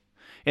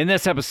In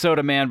this episode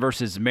of Man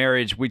vs.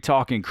 Marriage, we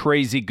talking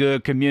crazy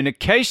good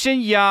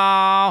communication,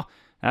 y'all.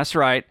 That's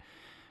right.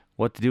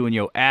 What to do when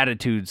your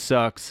attitude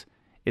sucks.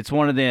 It's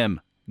one of them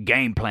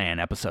game plan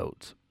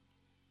episodes.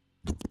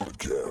 The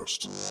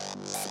podcast.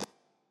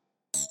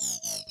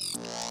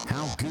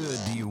 How good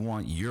do you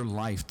want your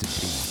life to be?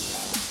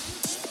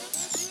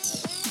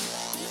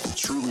 It's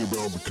truly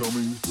about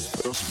becoming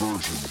the best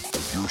version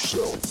of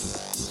yourself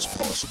that's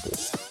possible.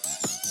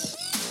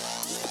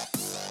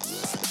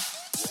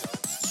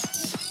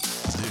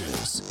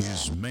 This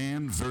is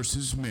Man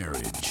vs.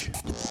 Marriage.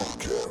 The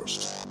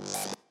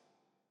podcast.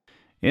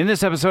 In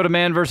this episode of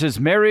Man vs.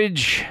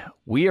 Marriage,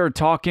 we are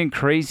talking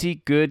crazy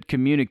good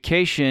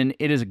communication.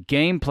 It is a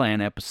game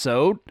plan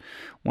episode.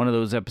 One of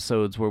those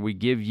episodes where we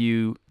give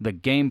you the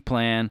game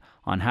plan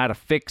on how to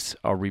fix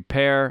or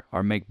repair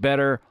or make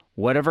better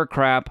whatever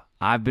crap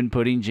I've been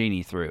putting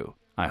Jeannie through.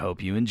 I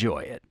hope you enjoy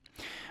it.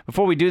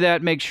 Before we do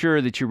that, make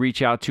sure that you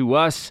reach out to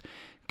us,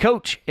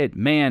 coach at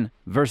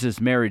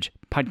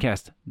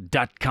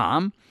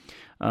manversusmarriagepodcast.com.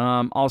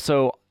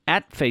 Also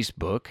at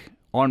Facebook,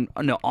 on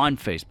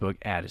Facebook,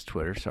 at is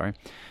Twitter, sorry,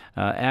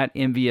 at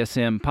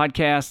MVSM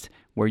Podcast,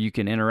 where you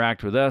can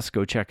interact with us.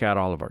 Go check out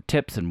all of our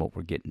tips and what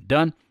we're getting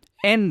done.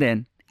 And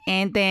then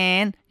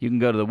you can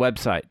go to the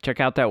website.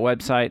 Check out that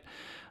website.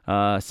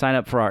 Sign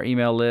up for our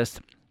email list.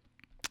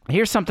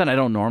 Here's something I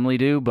don't normally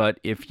do, but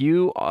if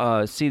you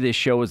see this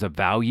show as a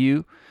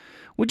value,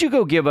 would you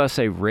go give us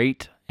a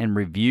rate and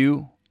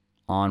review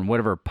on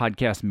whatever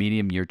podcast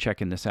medium you're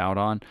checking this out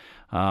on?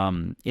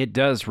 It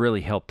does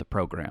really help the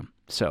program.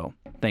 So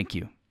thank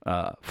you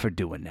for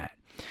doing that.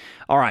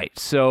 All right,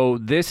 so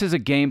this is a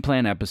game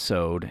plan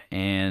episode,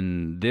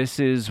 and this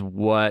is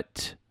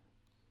what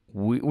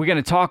we're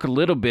going to talk a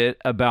little bit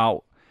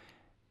about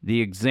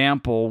the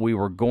example we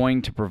were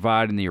going to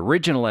provide in the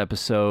original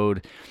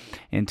episode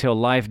until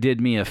life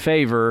did me a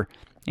favor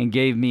and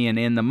gave me an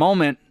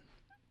in-the-moment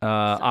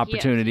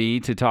opportunity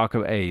to talk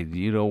about, hey,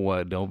 you know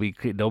what, don't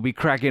be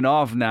cracking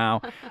off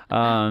now.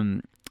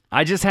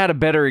 I just had a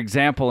better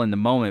example in the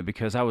moment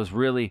because I was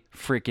really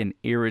freaking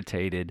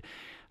irritated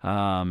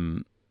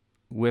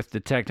with the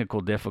technical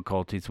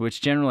difficulties,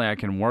 which generally I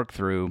can work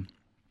through.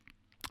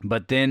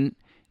 But then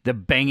the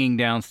banging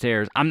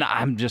downstairs,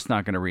 I'm just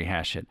not going to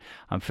rehash it.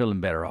 I'm feeling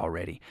better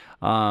already.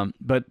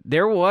 But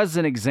there was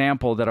an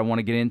example that I want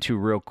to get into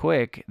real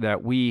quick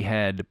that we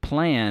had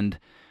planned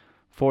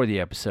for the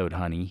episode,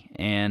 honey.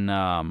 And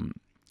I'm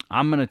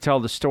going to tell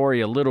the story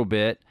a little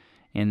bit,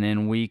 and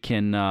then we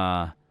can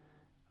have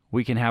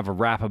a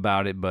rap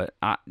about it. But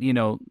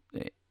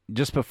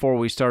just before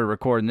we started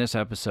recording this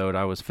episode,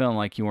 I was feeling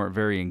like you weren't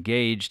very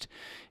engaged,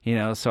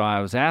 so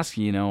I was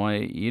asking,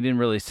 you didn't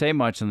really say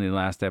much in the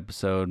last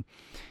episode.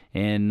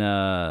 And,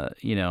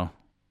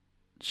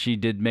 she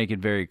did make it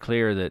very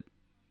clear that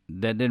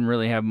didn't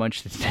really have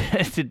much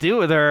to do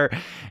with her.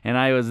 And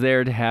I was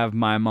there to have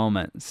my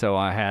moment. So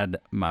I had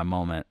my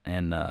moment.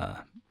 And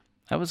that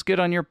was good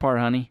on your part,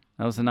 honey.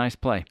 That was a nice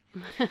play.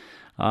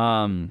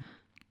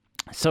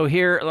 So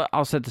here,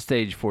 I'll set the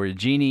stage for you.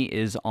 Jeannie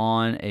is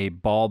on a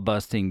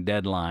ball-busting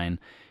deadline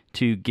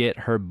to get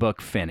her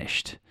book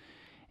finished.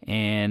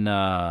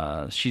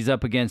 And she's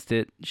up against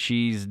it.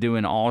 She's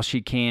doing all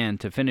she can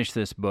to finish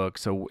this book.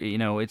 So,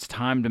 it's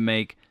time to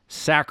make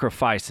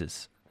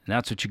sacrifices. And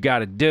that's what you got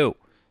to do.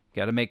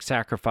 You got to make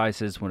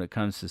sacrifices when it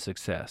comes to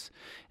success.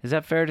 Is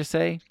that fair to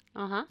say?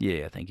 Uh-huh.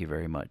 Yeah, thank you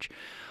very much.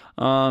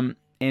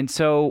 And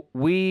so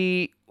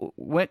we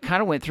went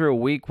through a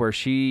week where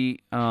she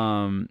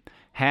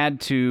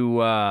had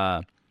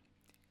to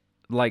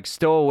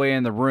stow away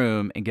in the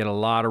room and get a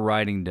lot of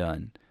writing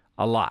done.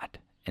 A lot.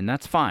 And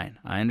that's fine.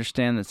 I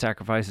understand that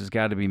sacrifices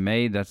got to be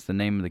made. That's the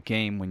name of the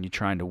game when you're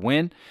trying to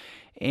win.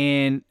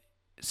 And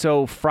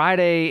so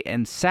Friday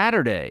and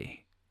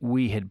Saturday,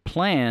 we had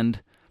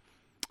planned.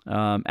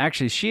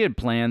 Actually, she had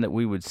planned that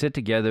we would sit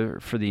together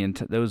for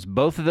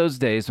both of those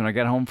days when I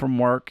got home from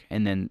work,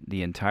 and then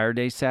the entire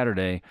day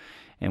Saturday,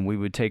 and we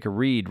would take a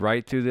read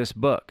right through this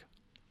book.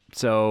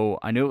 So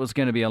I knew it was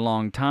going to be a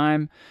long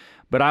time,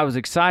 but I was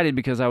excited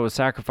because I was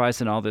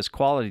sacrificing all this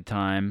quality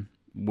time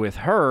with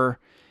her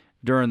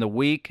during the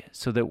week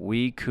so that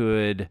we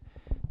could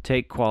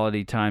take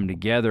quality time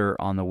together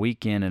on the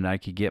weekend and I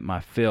could get my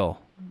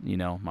fill,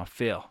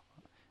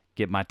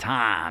 get my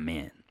time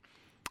in.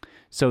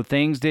 So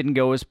things didn't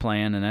go as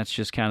planned, and that's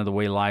just kind of the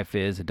way life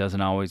is. It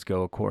doesn't always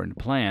go according to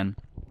plan.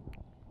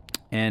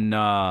 And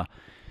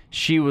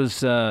she was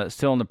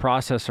still in the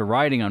process of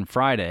writing on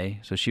Friday,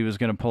 so she was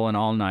going to pull an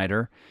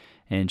all-nighter,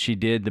 and she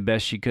did the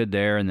best she could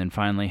there, and then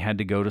finally had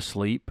to go to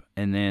sleep.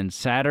 And then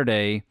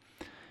Saturday,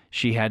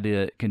 she had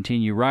to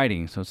continue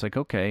writing. So it's like,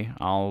 okay,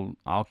 I'll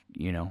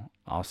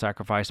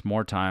sacrifice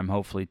more time.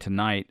 Hopefully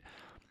tonight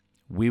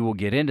we will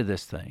get into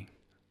this thing.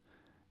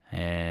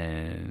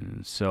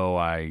 And so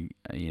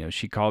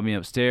she called me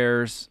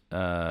upstairs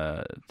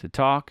to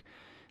talk.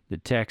 The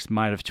text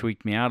might have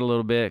tweaked me out a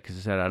little bit because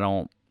it said I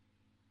don't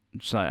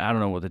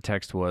know what the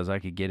text was. I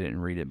could get it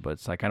and read it, but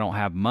it's like I don't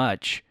have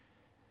much.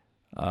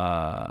 But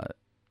I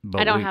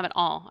don't have it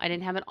all. I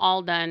didn't have it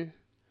all done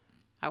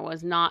I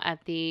was not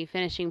at the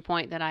finishing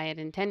point that I had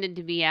intended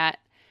to be at,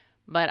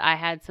 but I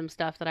had some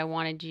stuff that I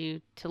wanted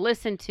you to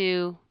listen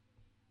to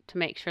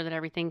make sure that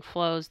everything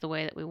flows the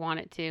way that we want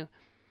it to.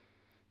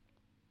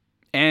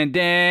 And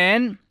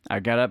then I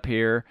got up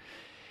here,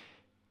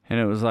 and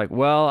it was like,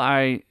 well,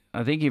 I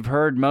think you've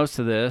heard most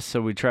of this,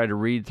 so we tried to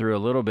read through a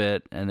little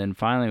bit, and then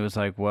finally it was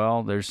like,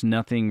 well, there's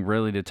nothing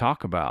really to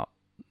talk about.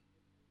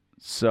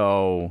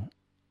 So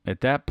at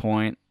that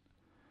point,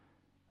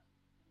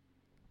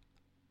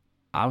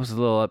 I was a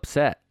little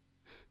upset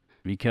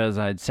because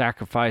I'd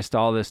sacrificed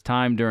all this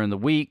time during the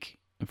week,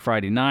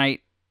 Friday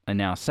night, and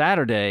now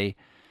Saturday,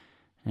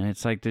 and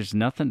it's like there's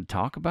nothing to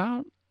talk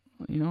about.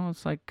 You know,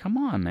 it's like, come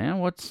on, man,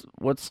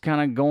 what's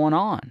kind of going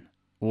on?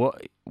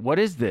 What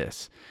is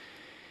this?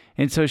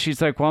 And so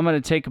she's like, well, I'm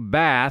going to take a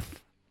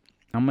bath.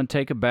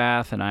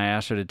 And I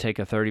asked her to take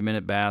a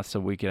 30-minute bath so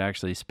we could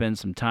actually spend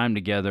some time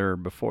together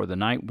before the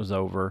night was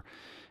over.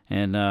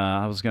 And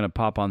I was going to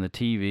pop on the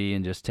TV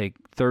and just take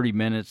 30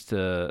 minutes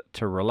to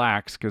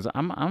relax, because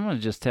I'm going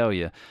to just tell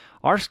you,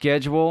 our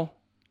schedule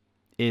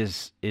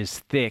is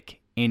thick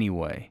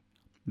anyway.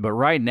 But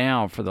right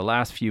now, for the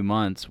last few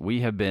months,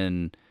 we have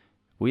been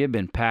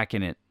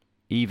packing it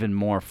even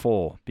more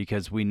full,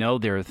 because we know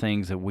there are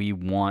things that we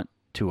want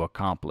to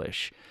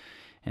accomplish.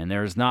 And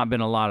there's not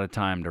been a lot of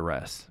time to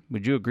rest.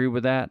 Would you agree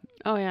with that?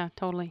 Oh, yeah,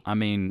 totally. I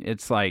mean,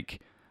 it's like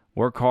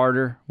work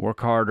harder, work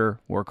harder,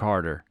 work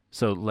harder.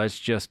 So let's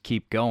just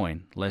keep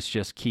going. Let's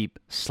just keep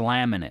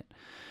slamming it.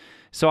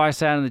 So I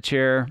sat in the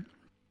chair,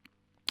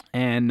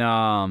 and,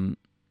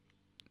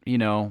 you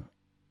know,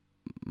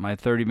 my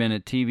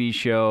 30-minute TV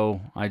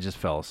show, I just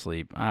fell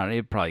asleep.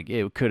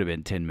 It could have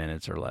been 10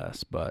 minutes or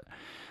less. But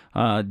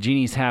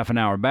Jeannie's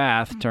half-an-hour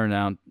bath turned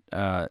out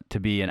to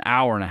be an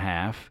hour and a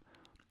half.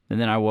 And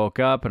then I woke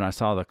up and I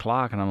saw the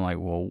clock, and I'm like,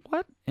 well,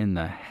 what in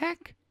the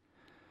heck?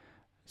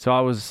 So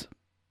I was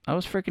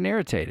freaking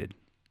irritated.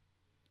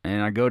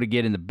 And I go to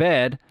get in the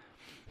bed,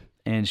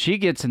 and she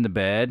gets in the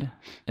bed,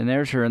 and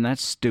there's her and that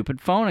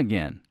stupid phone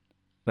again.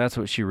 That's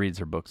what she reads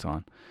her books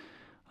on.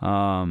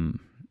 And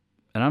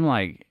I'm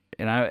like,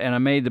 and I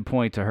made the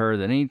point to her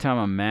that anytime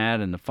I'm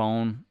mad and the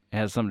phone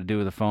has something to do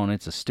with the phone,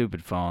 it's a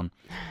stupid phone.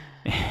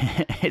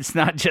 It's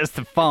not just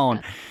the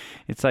phone.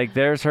 It's like,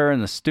 there's her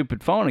and the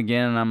stupid phone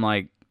again, and I'm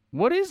like,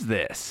 what is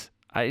this?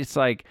 It's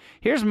like,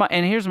 here's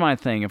my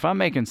thing. If I'm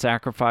making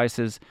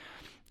sacrifices,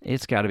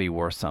 it's got to be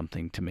worth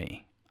something to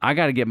me. I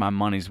got to get my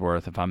money's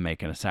worth if I'm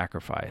making a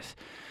sacrifice.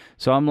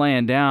 So I'm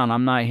laying down.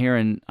 I'm not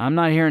hearing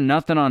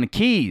nothing on the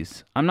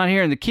keys. I'm not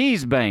hearing the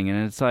keys banging.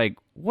 And it's like,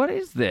 what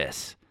is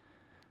this?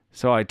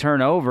 So I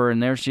turn over,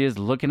 and there she is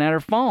looking at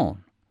her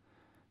phone.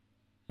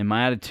 And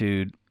my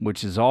attitude,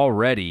 which is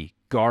already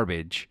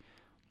garbage,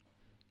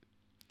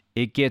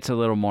 it gets a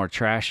little more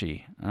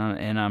trashy.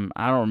 And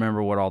I don't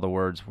remember what all the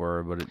words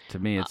were, but to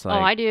me it's like...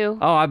 Oh, I do.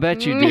 Oh, I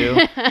bet you do.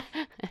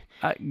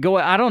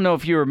 I don't know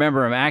if you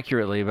remember them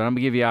accurately, but I'm going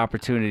to give you an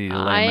opportunity to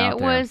lay them out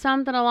there. It was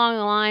something along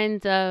the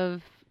lines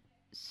of,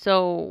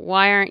 so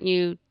why aren't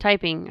you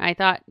typing? I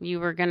thought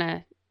you were going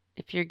to,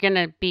 if you're going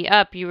to be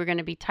up, you were going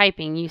to be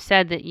typing. You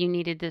said that you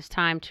needed this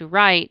time to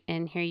write,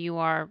 and here you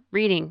are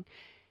reading.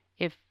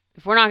 If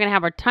we're not going to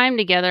have our time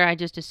together, I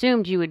just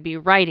assumed you would be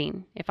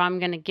writing. If I'm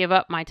going to give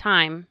up my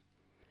time,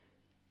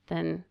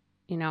 then,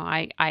 you know,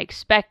 I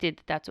expected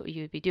that that's what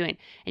you would be doing.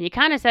 And you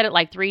kind of said it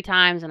like 3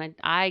 times, and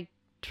I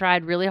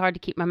tried really hard to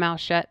keep my mouth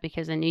shut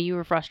because I knew you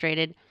were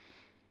frustrated,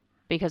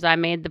 because I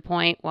made the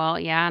point, well,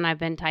 yeah, and I've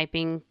been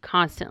typing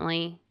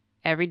constantly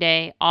every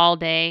day, all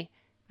day.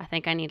 I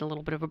think I need a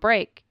little bit of a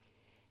break.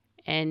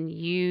 And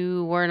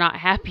you were not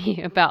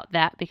happy about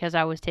that because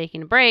I was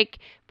taking a break,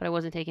 but I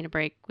wasn't taking a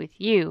break with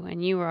you.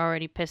 And you were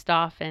already pissed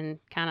off and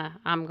kind of,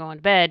 I'm going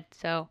to bed.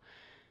 So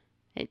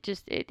it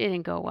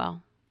didn't go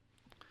well.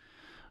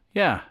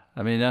 Yeah.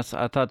 I mean, I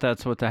thought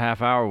that's what the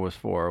half hour was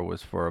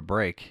for a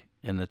break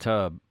in the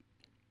tub.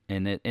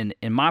 And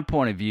in my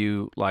point of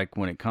view, like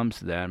when it comes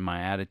to that, and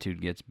my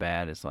attitude gets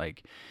bad, it's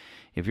like,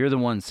 if you're the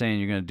one saying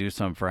you're going to do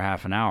something for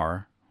half an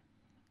hour,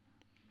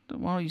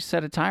 well, you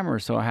set a timer,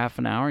 so a half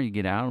an hour, you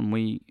get out, and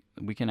we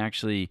can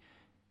actually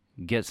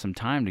get some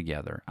time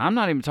together. I'm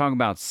not even talking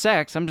about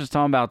sex. I'm just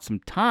talking about some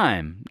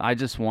time. I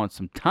just want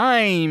some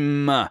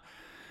time.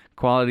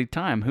 Quality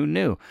time. Who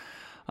knew?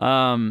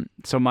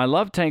 So my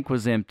love tank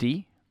was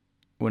empty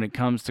when it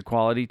comes to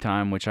quality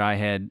time, which I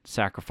had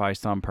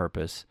sacrificed on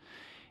purpose.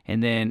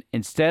 And then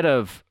instead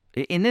of,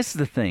 and this is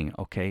the thing,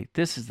 okay?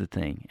 This is the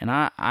thing. And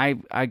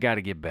I got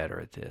to get better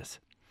at this.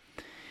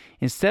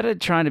 Instead of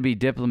trying to be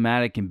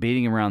diplomatic and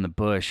beating around the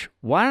bush,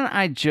 why don't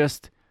I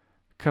just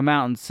come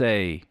out and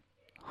say,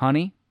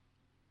 honey,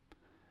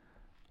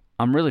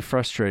 I'm really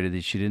frustrated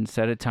that you didn't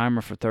set a timer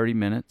for 30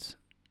 minutes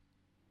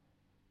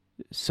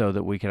so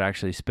that we could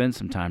actually spend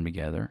some time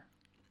together.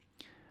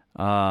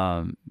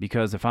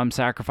 Because if I'm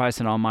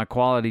sacrificing all my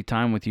quality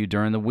time with you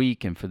during the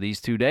week and for these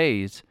 2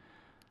 days,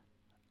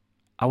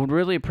 I would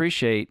really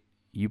appreciate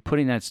you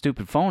putting that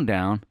stupid phone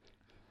down,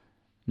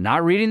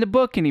 not reading the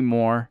book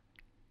anymore,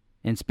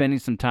 and spending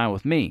some time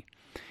with me.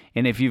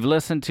 And if you've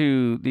listened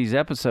to these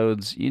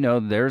episodes, you know,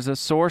 there's a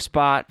sore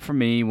spot for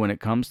me when it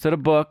comes to the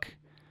book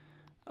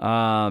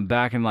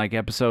back in like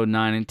episode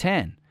 9 and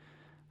 10.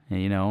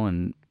 And, you know,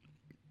 and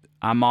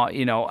I'm all,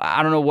 you know,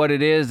 I don't know what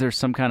it is. There's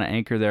some kind of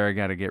anchor there I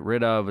got to get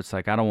rid of. It's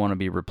like I don't want to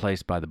be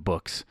replaced by the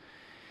books.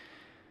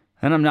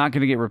 And I'm not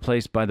going to get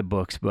replaced by the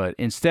books. But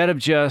instead of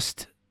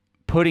just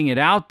putting it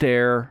out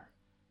there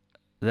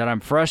that I'm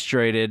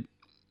frustrated,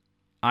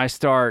 I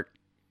start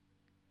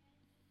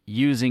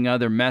using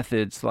other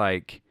methods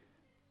like,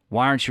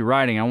 why aren't you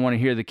writing? I want to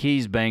hear the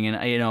keys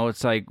banging. You know,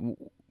 it's like,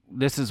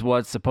 this is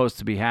what's supposed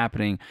to be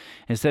happening,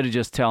 instead of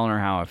just telling her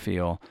how I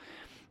feel.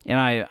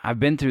 And I've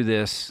been through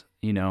this,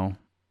 you know,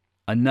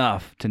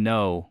 enough to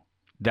know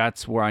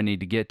that's where I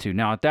need to get to.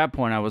 Now, at that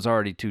point, I was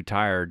already too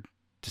tired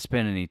to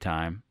spend any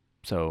time,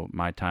 so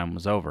my time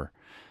was over.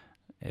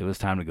 It was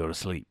time to go to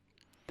sleep.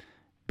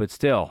 But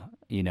still,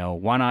 you know,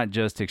 why not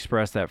just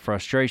express that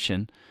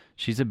frustration?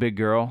 She's a big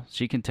girl.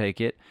 She can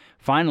take it.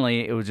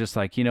 Finally, it was just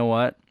like, you know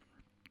what?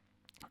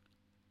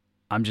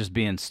 I'm just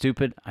being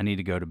stupid. I need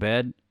to go to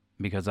bed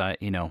because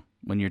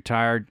when you're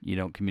tired, you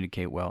don't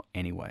communicate well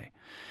anyway.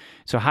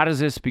 So how does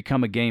this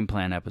become a game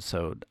plan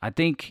episode? I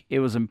think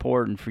it was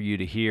important for you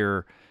to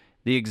hear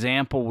the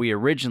example we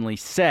originally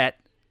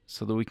set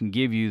so that we can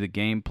give you the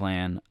game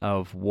plan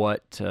of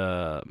what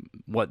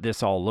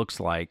this all looks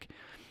like.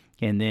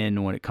 And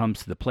then when it comes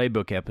to the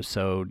playbook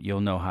episode,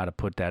 you'll know how to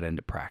put that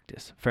into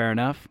practice. Fair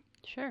enough?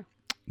 Sure.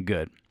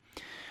 Good.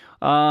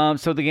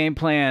 So the game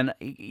plan,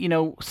 you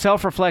know,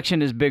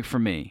 self-reflection is big for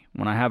me.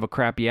 When I have a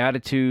crappy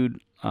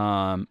attitude,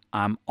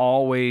 I'm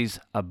always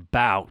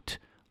about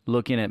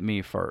looking at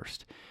me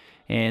first.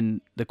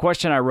 And the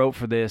question I wrote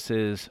for this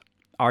is,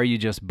 are you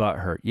just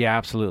butthurt? Yeah,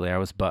 absolutely. I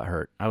was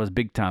butthurt. I was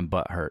big time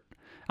butthurt.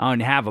 I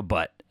don't have a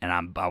butt, and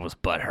I was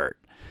butthurt.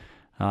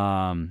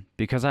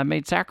 Because I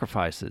made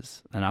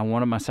sacrifices, and I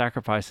wanted my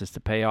sacrifices to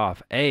pay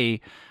off. A,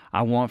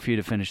 I want for you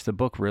to finish the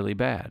book really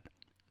bad.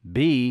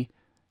 B,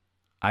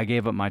 I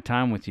gave up my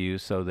time with you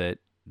so that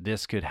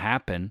this could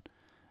happen,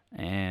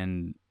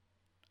 and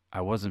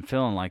I wasn't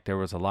feeling like there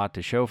was a lot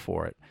to show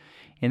for it.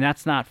 And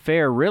that's not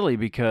fair, really,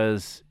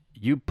 because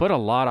you put a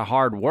lot of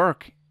hard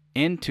work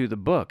into the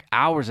book,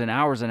 hours and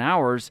hours and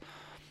hours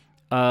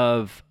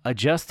of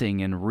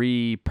adjusting and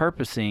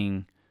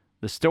repurposing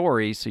the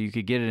story so you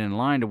could get it in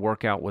line to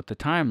work out with the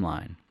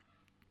timeline.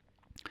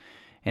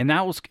 And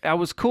I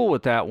was cool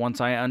with that once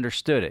I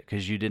understood it,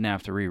 because you didn't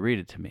have to reread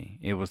it to me.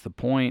 It was the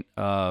point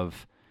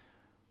of,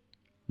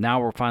 now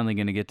we're finally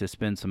going to get to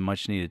spend some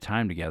much needed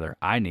time together.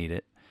 I need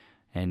it.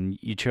 And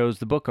you chose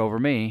the book over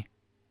me.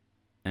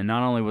 And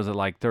not only was it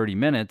like 30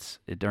 minutes,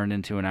 it turned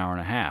into an hour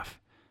and a half.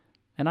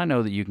 And I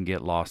know that you can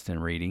get lost in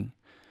reading,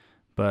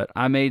 but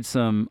I made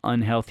some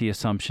unhealthy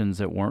assumptions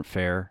that weren't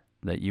fair,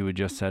 that you would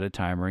just set a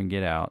timer and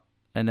get out.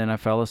 And then I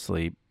fell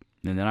asleep,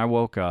 and then I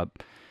woke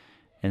up,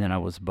 and then I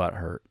was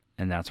butthurt.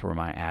 And that's where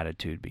my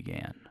attitude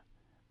began.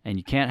 And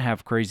you can't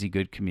have crazy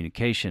good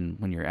communication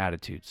when your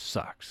attitude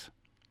sucks.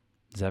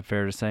 Is that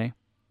fair to say?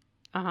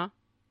 Uh-huh.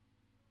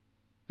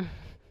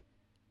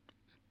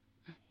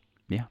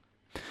 Yeah.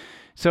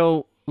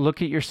 So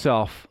look at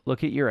yourself.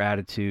 Look at your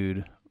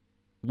attitude.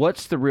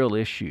 What's the real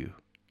issue?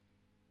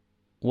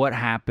 What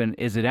happened?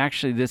 Is it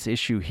actually this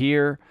issue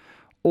here?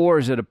 Or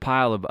is it a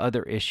pile of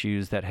other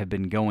issues that have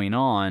been going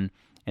on,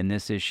 and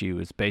this issue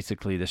is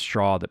basically the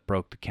straw that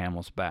broke the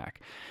camel's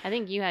back? I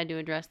think you had to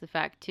address the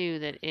fact, too,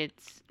 that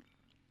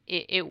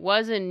it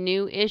was a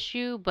new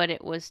issue, but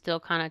it was still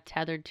kind of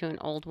tethered to an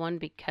old one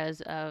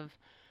because of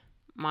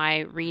my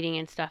reading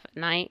and stuff at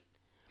night.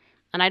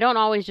 And I don't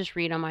always just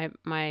read on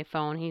my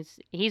phone.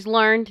 He's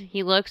learned.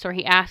 He looks or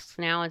he asks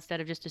now instead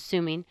of just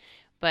assuming.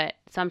 But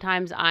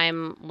sometimes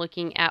I'm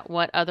looking at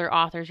what other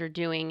authors are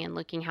doing and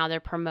looking how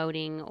they're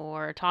promoting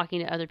or talking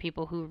to other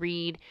people who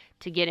read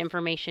to get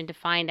information to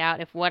find out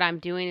if what I'm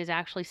doing is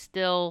actually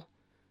still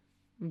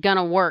going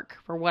to work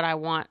for what I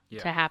want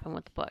to happen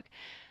with the book.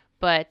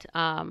 But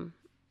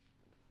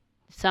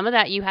some of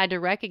that you had to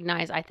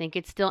recognize. I think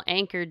it's still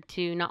anchored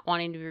to not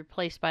wanting to be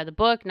replaced by the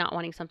book, not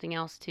wanting something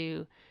else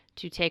to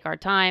take our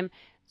time.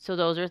 So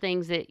those are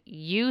things that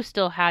you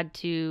still had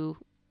to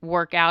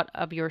work out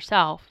of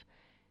yourself.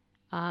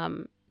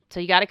 So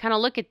you got to kind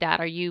of look at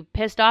that. Are you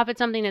pissed off at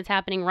something that's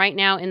happening right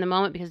now in the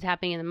moment because it's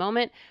happening in the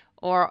moment?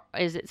 Or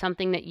is it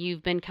something that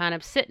you've been kind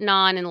of sitting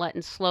on and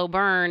letting slow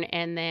burn,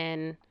 and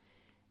then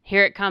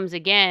here it comes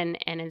again,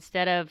 and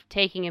instead of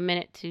taking a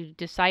minute to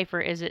decipher,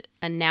 is it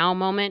a now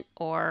moment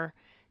or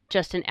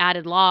just an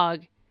added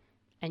log,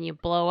 and you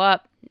blow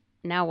up,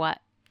 now what?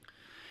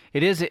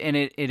 It is, and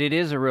it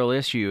is a real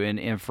issue,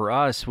 and for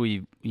us,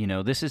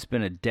 this has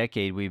been a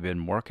decade we've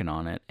been working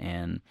on it,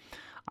 and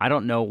I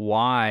don't know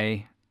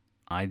why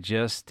I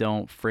just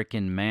don't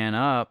frickin' man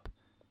up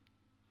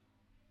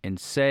and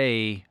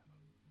say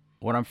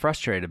what I'm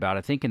frustrated about.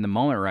 I think in the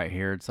moment right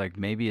here, it's like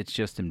maybe it's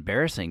just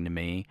embarrassing to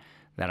me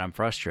that I'm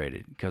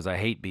frustrated because I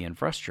hate being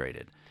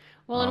frustrated.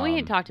 Well, and we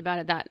had talked about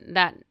it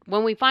that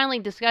when we finally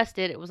discussed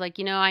it, it was like,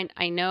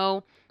 I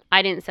know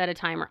I didn't set a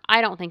timer.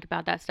 I don't think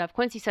about that stuff.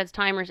 Quincy sets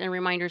timers and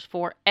reminders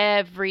for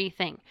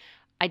everything.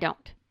 I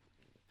don't.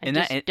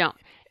 I don't.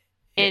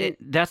 And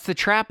that's the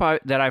trap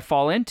that I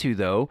fall into,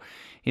 though,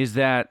 is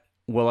that,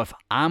 well, if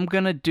I'm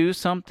going to do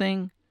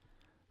something,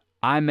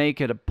 I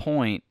make it a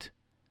point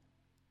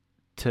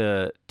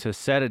to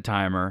set a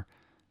timer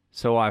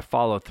so I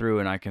follow through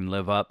and I can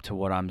live up to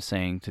what I'm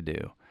saying to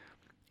do.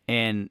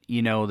 And,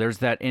 there's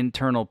that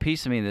internal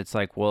piece of me that's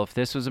like, well, if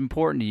this was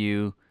important to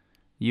you,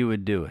 you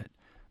would do it.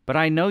 But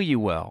I know you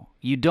well.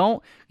 You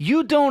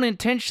don't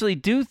intentionally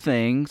do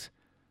things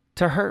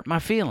to hurt my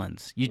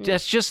feelings.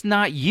 That's just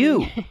not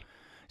you.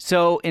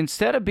 So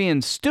instead of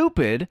being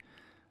stupid,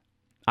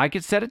 I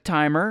could set a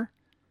timer,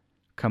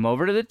 come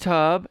over to the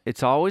tub.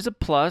 It's always a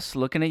plus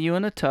looking at you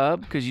in the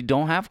tub because you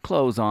don't have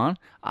clothes on.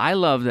 I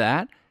love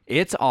that.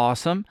 It's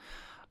awesome.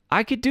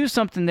 I could do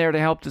something there to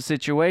help the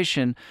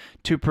situation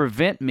to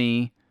prevent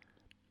me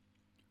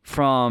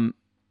from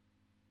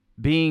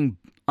being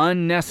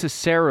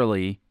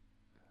unnecessarily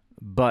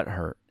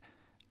butthurt.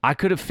 I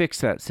could have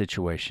fixed that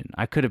situation.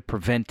 I could have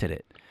prevented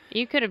it.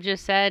 You could have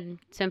just said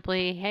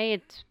simply, hey,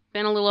 it's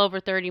been a little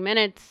over 30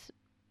 minutes.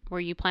 Were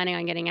you planning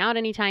on getting out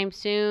anytime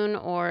soon,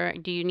 or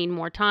do you need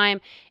more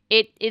time?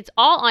 It's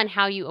all on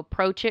how you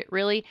approach it,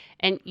 really.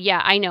 And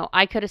yeah, I know.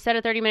 I could have set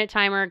a 30-minute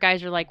timer.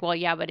 Guys are like, well,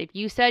 yeah, but if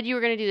you said you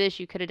were going to do this,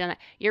 you could have done that.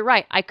 You're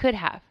right. I could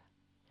have.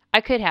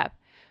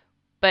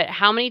 But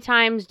how many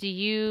times do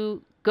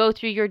you go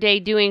through your day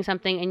doing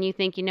something and you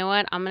think, you know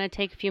what, I'm going to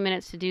take a few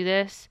minutes to do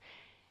this,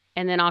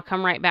 and then I'll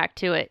come right back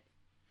to it?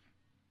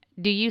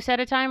 Do you set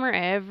a timer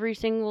every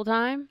single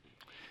time?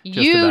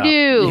 You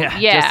do.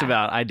 Yeah, just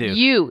about. I do.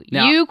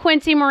 You,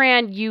 Quincy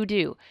Moran, you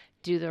do.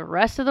 Do the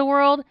rest of the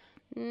world?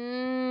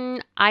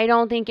 I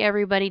don't think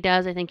everybody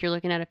does. I think you're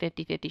looking at a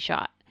 50-50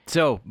 shot.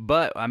 So,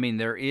 but I mean,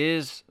 there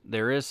is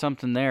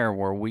something there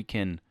where we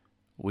can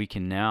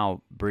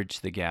now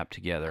bridge the gap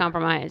together.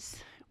 Compromise.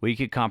 We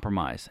could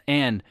compromise.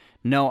 And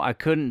no, I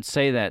couldn't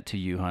say that to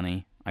you,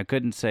 honey. I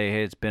couldn't say,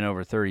 hey, it's been a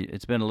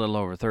little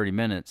over 30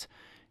 minutes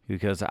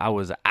because I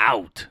was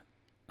out.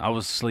 I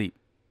was asleep.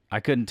 I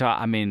couldn't talk.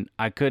 I mean,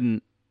 I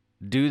couldn't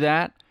do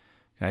that.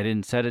 I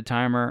didn't set a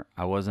timer.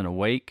 I wasn't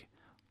awake.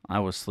 I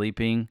was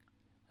sleeping.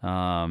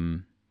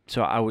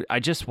 So I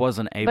just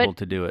wasn't able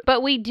to do it.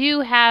 But we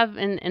do have,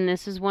 and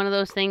this is one of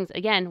those things,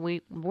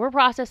 again, we're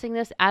processing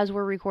this as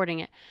we're recording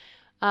it.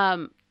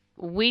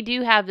 We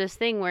do have this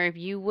thing where if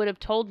you would have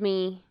told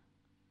me,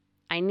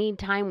 I need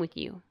time with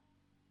you,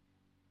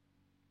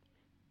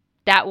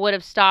 that would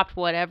have stopped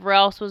whatever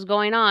else was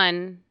going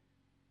on,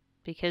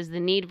 because the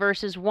need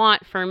versus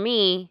want for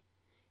me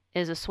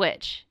is a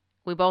switch.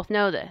 We both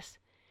know this.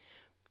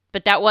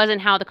 But that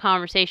wasn't how the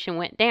conversation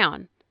went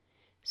down.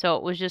 So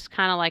it was just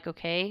kind of like,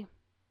 okay,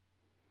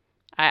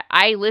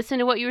 I listened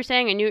to what you were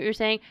saying. I knew what you were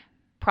saying.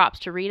 Props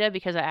to Rita,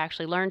 because I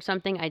actually learned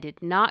something. I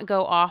did not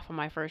go off on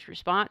my first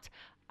response.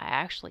 I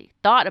actually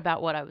thought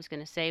about what I was going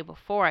to say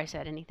before I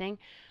said anything.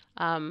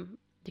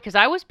 Because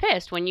I was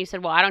pissed when you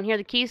said, well, I don't hear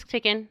the keys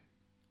ticking.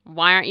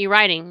 Why aren't you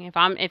writing? If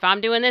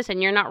I'm doing this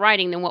and you're not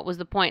writing, then what was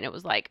the point? It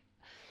was like,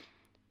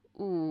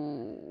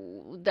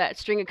 ooh, that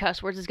string of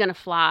cuss words is going to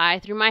fly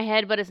through my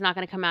head, but it's not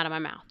going to come out of my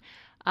mouth.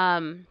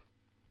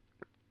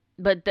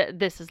 But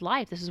this is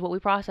life. This is what we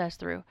process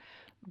through.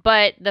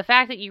 But the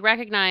fact that you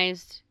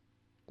recognized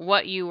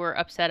what you were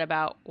upset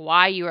about,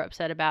 why you were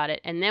upset about it,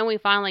 and then we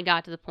finally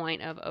got to the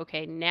point of,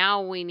 okay,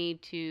 now we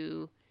need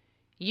to,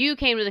 you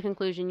came to the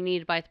conclusion you need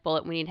to bite the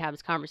bullet. We need to have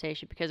this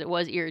conversation because it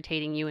was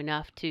irritating you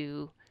enough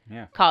to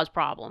cause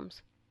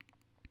problems.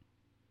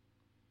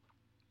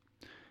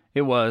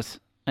 It was.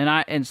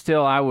 And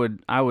still I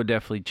would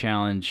definitely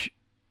challenge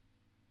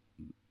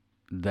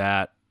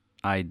that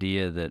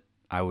idea that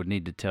I would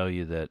need to tell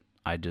you that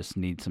I just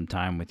need some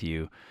time with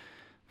you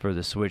for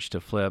the switch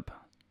to flip.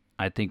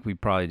 I think we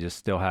probably just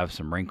still have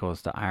some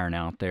wrinkles to iron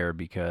out there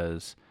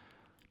because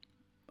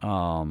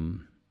we're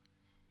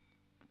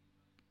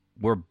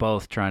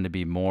both trying to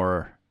be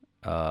more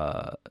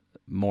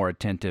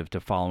attentive to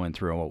following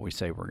through on what we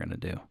say we're going to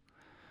do.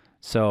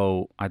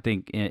 So I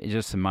think,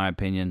 just in my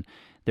opinion,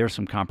 there's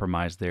some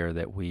compromise there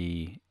that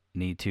we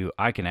need to.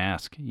 I can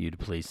ask you to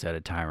please set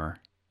a timer,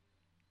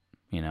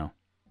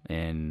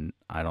 and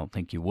I don't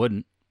think you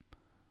wouldn't.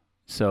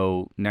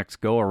 So next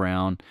go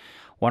around,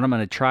 what I'm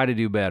going to try to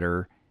do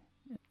better,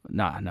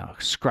 no,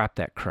 scrap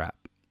that crap.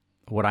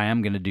 What I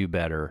am going to do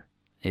better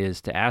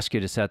is to ask you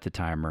to set the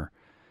timer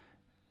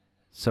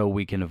so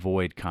we can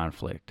avoid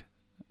conflict.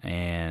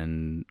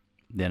 And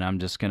then I'm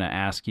just going to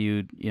ask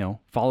you,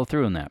 follow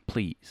through on that,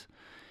 please.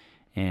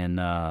 And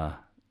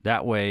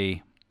that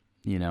way,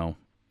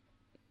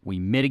 we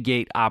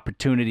mitigate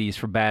opportunities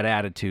for bad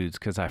attitudes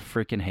because I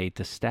freaking hate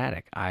the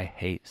static. I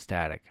hate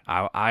static.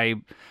 I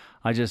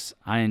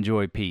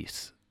enjoy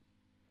peace.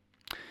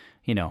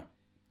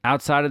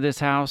 Outside of this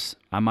house,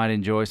 I might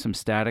enjoy some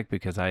static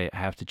because I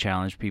have to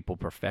challenge people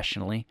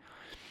professionally,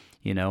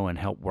 and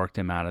help work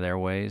them out of their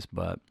ways.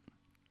 But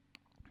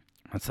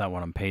that's not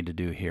what I'm paid to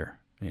do here.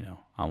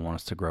 I want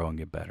us to grow and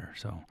get better.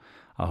 So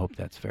I hope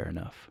that's fair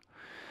enough.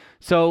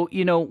 So,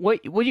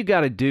 what you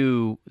got to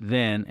do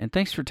then, and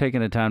thanks for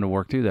taking the time to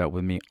work through that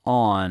with me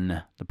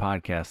on the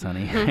podcast,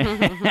 honey.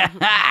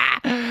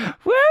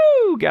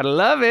 Woo! Gotta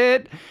love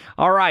it.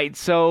 All right,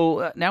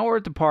 so now we're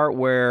at the part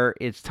where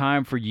it's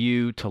time for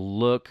you to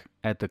look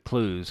at the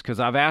clues, because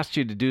I've asked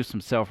you to do some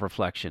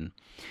self-reflection.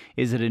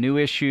 Is it a new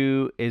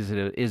issue? Is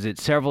it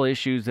several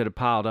issues that have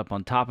piled up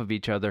on top of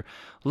each other?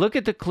 Look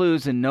at the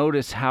clues and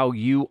notice how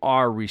you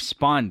are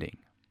responding.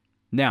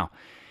 Now,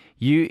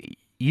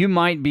 you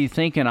might be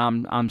thinking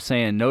I'm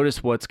saying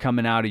notice what's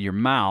coming out of your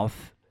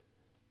mouth,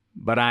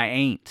 but I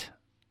ain't.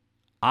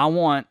 I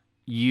want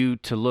you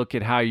to look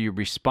at how you're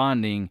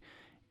responding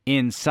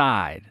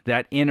inside,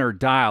 that inner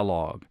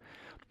dialogue,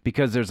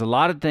 because there's a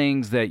lot of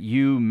things that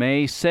you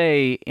may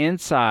say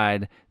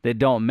inside that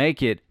don't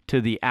make it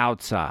to the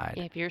outside.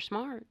 If you're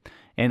smart.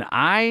 And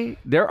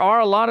there are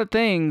a lot of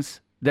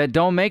things that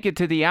don't make it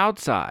to the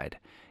outside,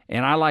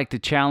 and I like to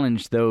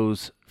challenge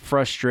those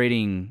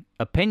frustrating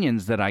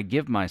opinions that I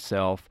give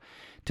myself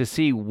to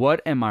see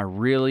what's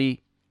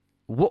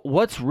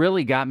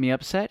really got me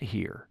upset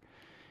here.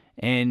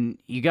 And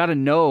you got to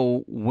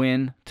know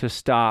when to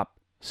stop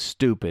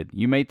stupid.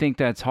 You may think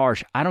that's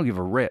harsh. I don't give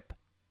a rip.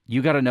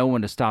 You got to know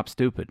when to stop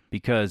stupid,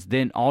 because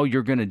then all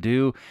you're going to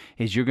do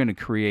is you're going to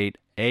create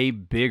a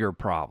bigger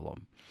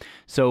problem.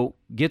 So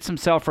get some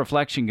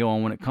self-reflection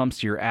going when it comes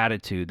to your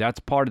attitude. That's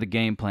part of the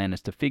game plan,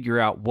 is to figure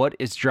out what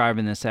is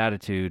driving this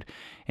attitude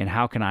and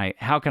how can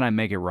I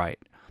make it right.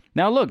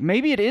 Now look,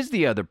 maybe it is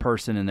the other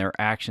person and their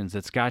actions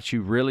that's got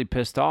you really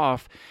pissed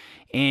off,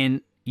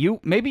 and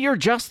maybe you're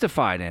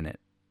justified in it.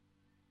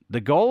 The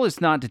goal is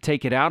not to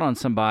take it out on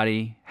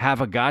somebody, have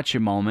a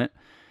gotcha moment.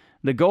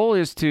 The goal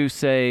is to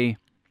say,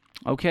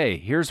 okay,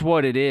 here's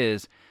what it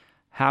is.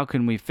 How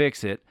can we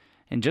fix it?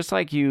 And just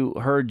like you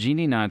heard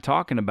Jeannie and I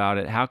talking about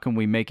it, how can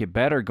we make it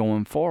better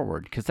going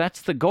forward? Because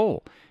that's the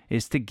goal,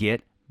 is to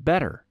get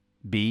better,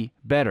 be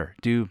better,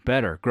 do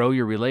better, grow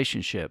your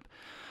relationship.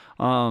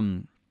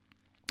 And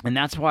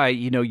that's why,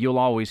 you'll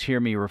always hear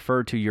me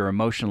refer to your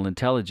emotional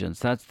intelligence.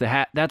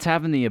 That's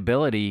having the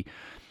ability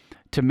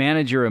to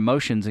manage your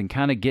emotions and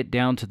kind of get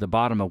down to the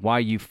bottom of why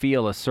you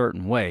feel a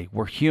certain way.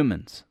 We're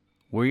humans.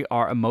 We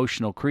are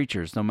emotional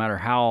creatures. No matter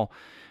how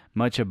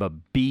much of a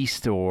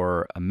beast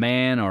or a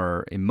man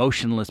or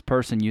emotionless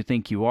person you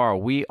think you are,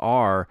 we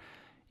are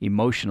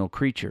emotional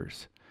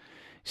creatures.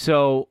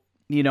 So,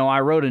 I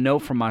wrote a note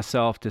for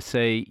myself to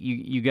say,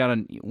 you got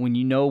to, when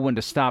you know when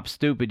to stop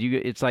stupid,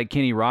 it's like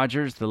Kenny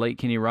Rogers, the late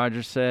Kenny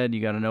Rogers said,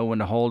 you got to know when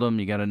to hold them,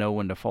 you got to know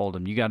when to fold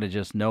them. You got to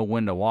just know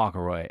when to walk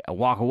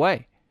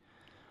away.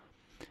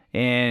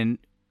 And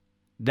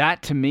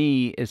that to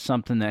me is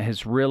something that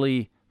has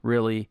really,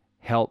 really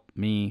helped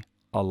me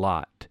a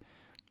lot,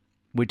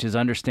 which is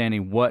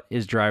understanding what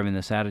is driving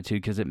this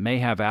attitude, because it may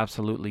have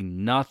absolutely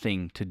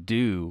nothing to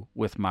do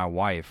with my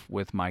wife,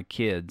 with my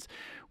kids,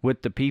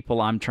 with the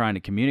people I'm trying to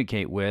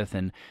communicate with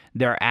and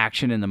their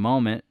action in the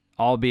moment,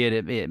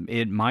 albeit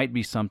it might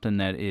be something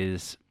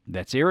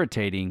that's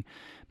irritating,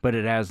 but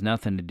it has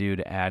nothing to do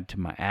to add to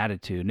my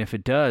attitude. And if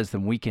it does,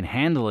 then we can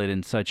handle it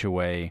in such a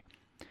way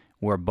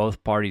where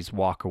both parties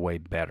walk away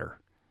better.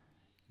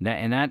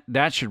 And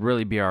that should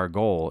really be our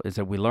goal, is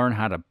that we learn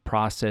how to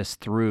process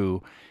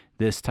through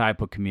this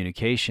type of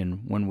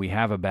communication when we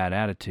have a bad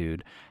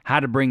attitude, how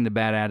to bring the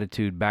bad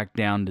attitude back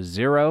down to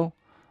zero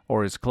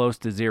or as close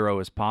to zero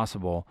as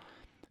possible,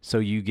 so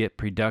you get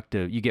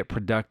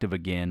productive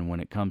again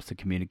when it comes to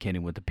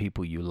communicating with the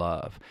people you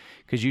love.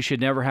 Because you should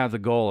never have the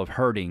goal of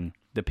hurting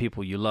the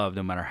people you love,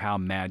 no matter how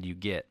mad you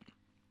get.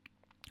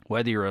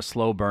 Whether you're a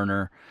slow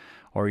burner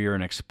or you're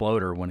an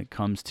exploder when it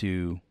comes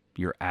to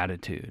your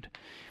attitude.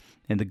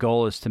 And the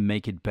goal is to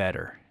make it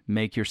better.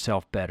 Make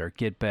yourself better.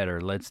 Get better.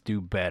 Let's do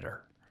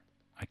better.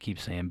 I keep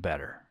saying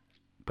better,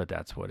 but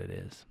that's what it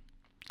is.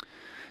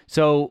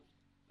 So,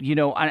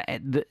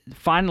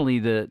 finally,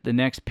 the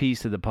next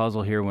piece of the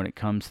puzzle here when it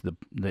comes to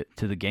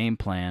the game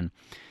plan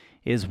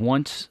is,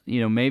 once,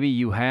 maybe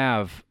you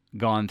have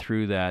gone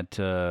through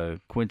that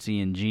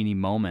Quincy and Jeannie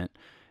moment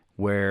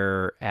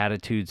where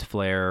attitudes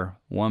flare,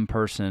 one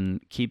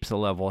person keeps a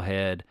level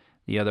head,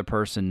 the other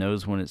person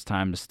knows when it's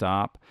time to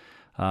stop,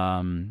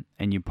 and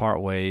you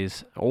part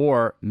ways,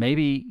 or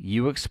maybe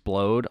you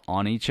explode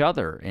on each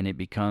other and it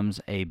becomes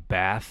a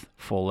bath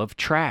full of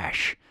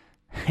trash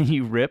and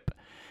you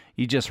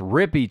just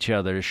rip each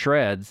other to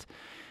shreds.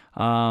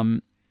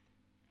 You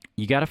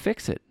got to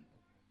fix it.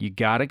 You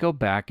got to go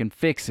back and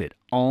fix it.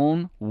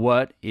 Own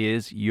what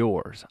is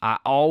yours. I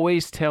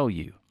always tell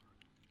you,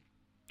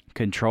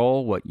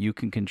 control what you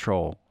can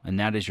control, and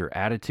that is your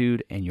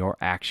attitude and your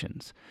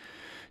actions.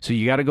 So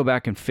you got to go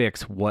back and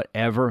fix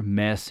whatever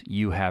mess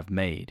you have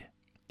made.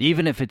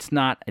 Even if it's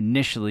not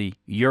initially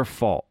your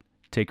fault,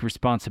 take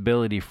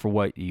responsibility for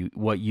what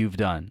you've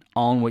done.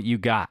 Own what you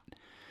got.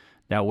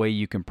 That way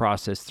you can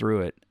process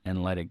through it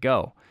and let it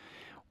go.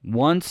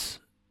 Once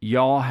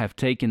y'all have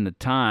taken the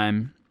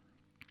time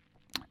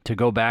to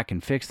go back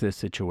and fix this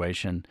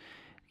situation,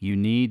 you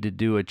need to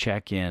do a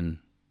check-in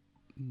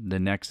the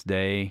next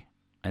day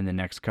and the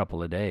next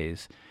couple of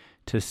days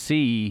to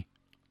see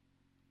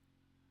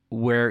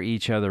where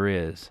each other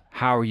is.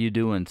 How are you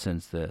doing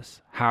since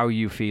this? How are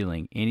you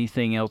feeling?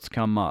 Anything else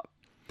come up?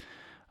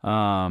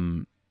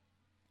 And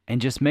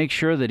just make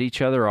sure that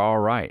each other are all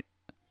right.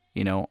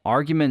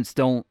 Arguments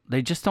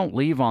they just don't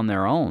leave on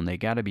their own. They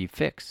got to be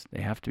fixed.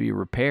 They have to be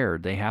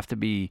repaired. They have to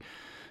be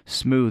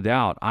smoothed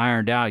out,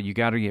 ironed out. You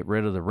got to get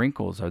rid of the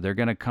wrinkles, or they're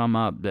going to come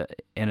up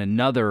in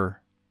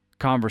another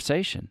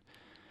conversation.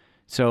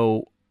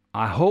 So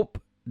I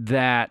hope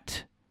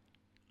that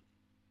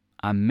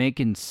I'm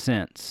making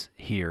sense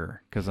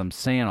here, because I'm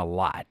saying a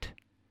lot.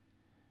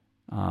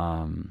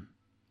 But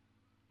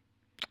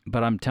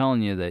I'm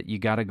telling you that you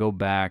got to go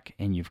back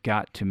and you've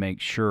got to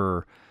make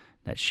sure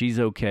that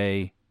she's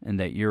okay and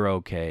that you're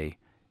okay,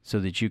 so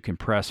that you can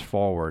press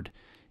forward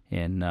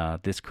in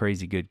this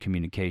crazy good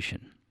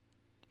communication.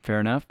 Fair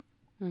enough?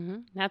 Mm-hmm.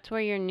 That's where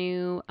your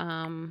new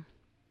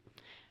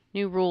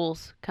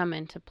rules come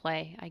into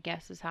play, I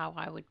guess is how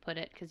I would put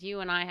it. Because you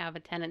and I have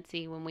a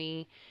tendency when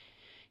we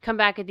come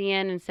back at the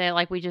end and say,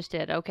 like we just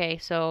did, okay,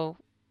 so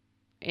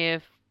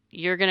if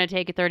you're going to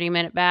take a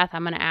 30-minute bath,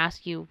 I'm going to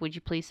ask you, would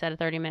you please set a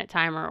 30-minute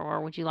timer,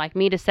 or would you like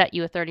me to set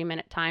you a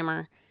 30-minute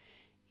timer?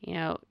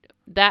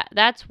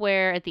 That's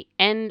where at the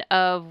end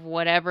of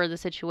whatever the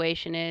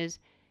situation is,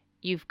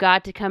 you've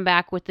got to come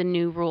back with the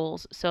new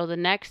rules. So the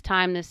next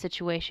time this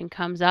situation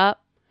comes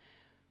up,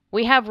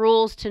 we have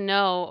rules to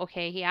know,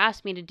 okay, he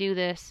asked me to do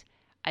this.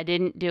 I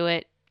didn't do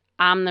it.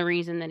 I'm the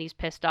reason that he's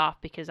pissed off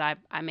because I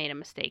made a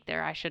mistake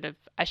there. I should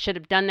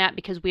have done that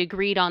because we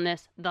agreed on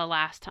this the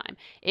last time.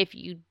 If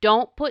you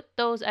don't put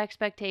those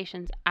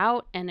expectations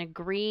out and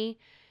agree,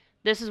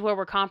 this is where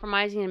we're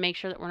compromising and make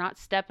sure that we're not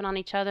stepping on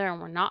each other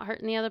and we're not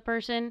hurting the other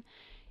person.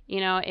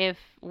 If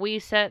we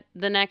set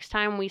the next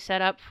time we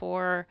set up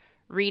for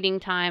reading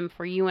time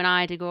for you and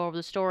I to go over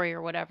the story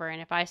or whatever,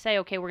 and if I say,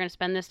 okay, we're going to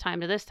spend this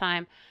time to this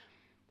time,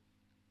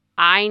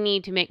 I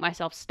need to make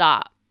myself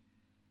stop.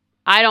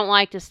 I don't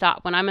like to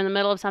stop. When I'm in the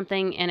middle of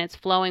something and it's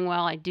flowing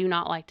well, I do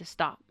not like to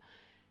stop.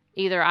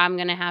 Either I'm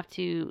going to have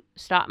to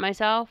stop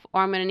myself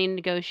or I'm going to need to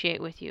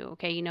negotiate with you.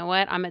 Okay, you know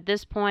what? I'm at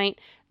this point.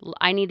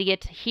 I need to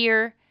get to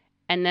here,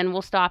 and then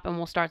we'll stop and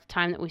we'll start the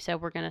time that we said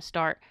we're going to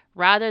start,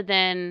 rather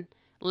than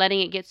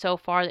letting it get so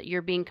far that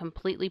you're being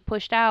completely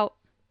pushed out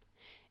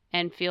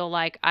and feel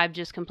like I've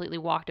just completely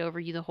walked over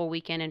you the whole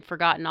weekend and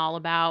forgotten all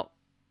about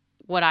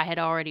what I had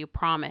already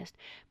promised.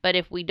 But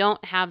if we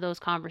don't have those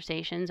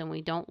conversations and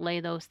we don't lay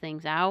those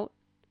things out,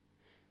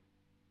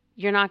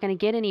 you're not going to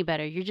get any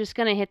better. You're just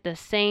going to hit the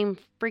same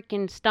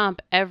freaking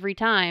stump every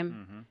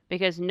time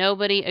because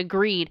nobody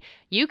agreed.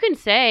 You can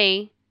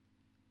say,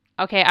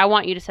 okay, I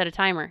want you to set a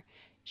timer.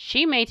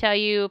 She may tell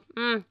you,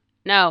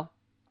 no.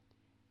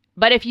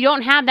 But if you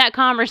don't have that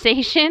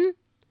conversation,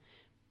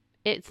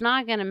 it's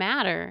not going to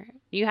matter.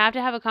 You have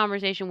to have a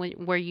conversation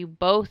where you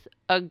both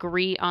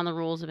agree on the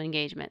rules of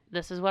engagement.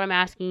 This is what I'm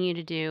asking you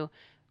to do.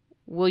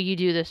 Will you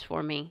do this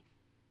for me?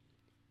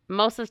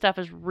 Most of the stuff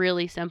is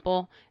really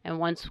simple. And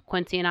once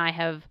Quincy and I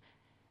have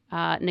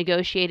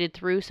negotiated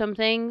through some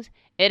things,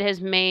 it has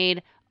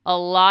made a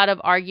lot of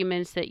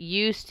arguments that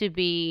used to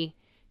be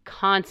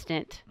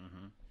constant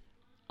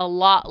a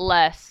lot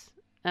less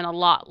and a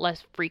lot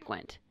less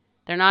frequent.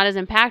 They're not as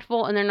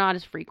impactful and they're not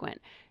as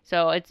frequent.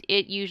 So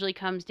it usually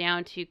comes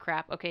down to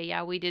crap. Okay,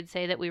 yeah, we did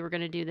say that we were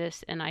going to do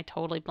this and I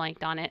totally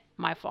blanked on it.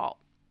 My fault.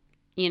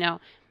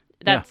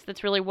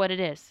 That's really what it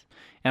is.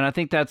 And I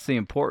think that's the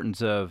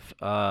importance of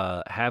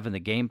having the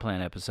game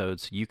plan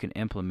episodes, so you can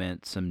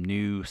implement some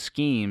new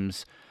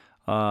schemes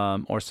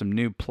or some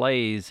new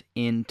plays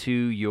into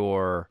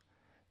your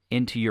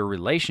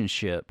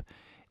relationship.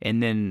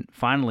 And then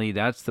finally,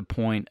 that's the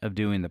point of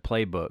doing the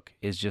playbook,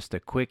 is just a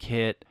quick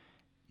hit.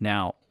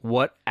 Now,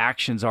 what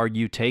actions are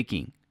you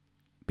taking?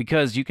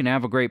 Because you can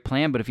have a great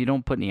plan, but if you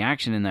don't put any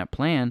action in that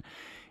plan,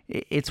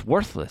 it's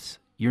worthless.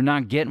 You're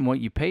not getting what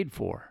you paid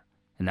for.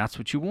 And that's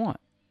what you want,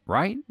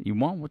 right? You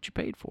want what you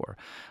paid for.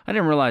 I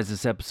didn't realize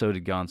this episode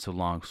had gone so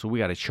long, so we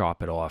got to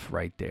chop it off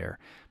right there.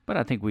 But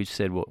I think we've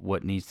said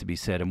what needs to be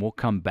said, and we'll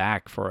come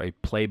back for a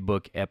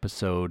playbook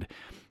episode,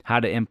 how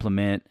to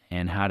implement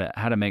and how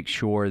to make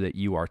sure that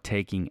you are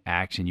taking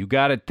action. You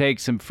got to take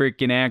some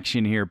freaking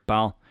action here,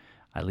 pal.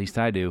 At least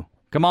I do.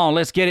 Come on,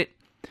 let's get it.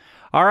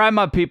 All right,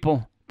 my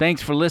people.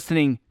 Thanks for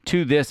listening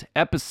to this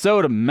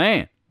episode of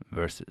Man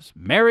versus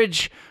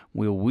Marriage.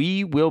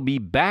 We will be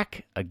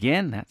back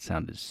again. That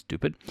sounded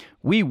stupid.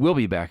 We will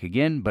be back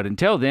again, but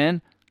until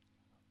then,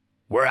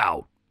 we're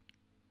out.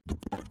 The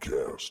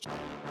podcast.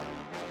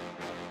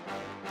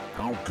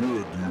 How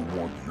good do you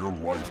want your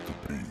life to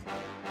be?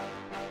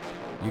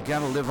 You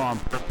gotta live on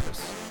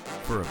purpose,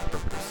 for a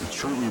purpose. It's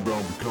truly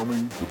about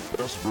becoming the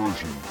best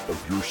version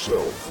of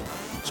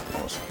yourself that's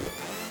possible.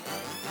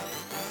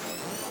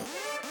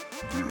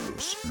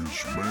 This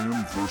is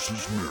Man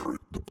vs.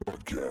 Marriage, the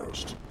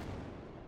podcast.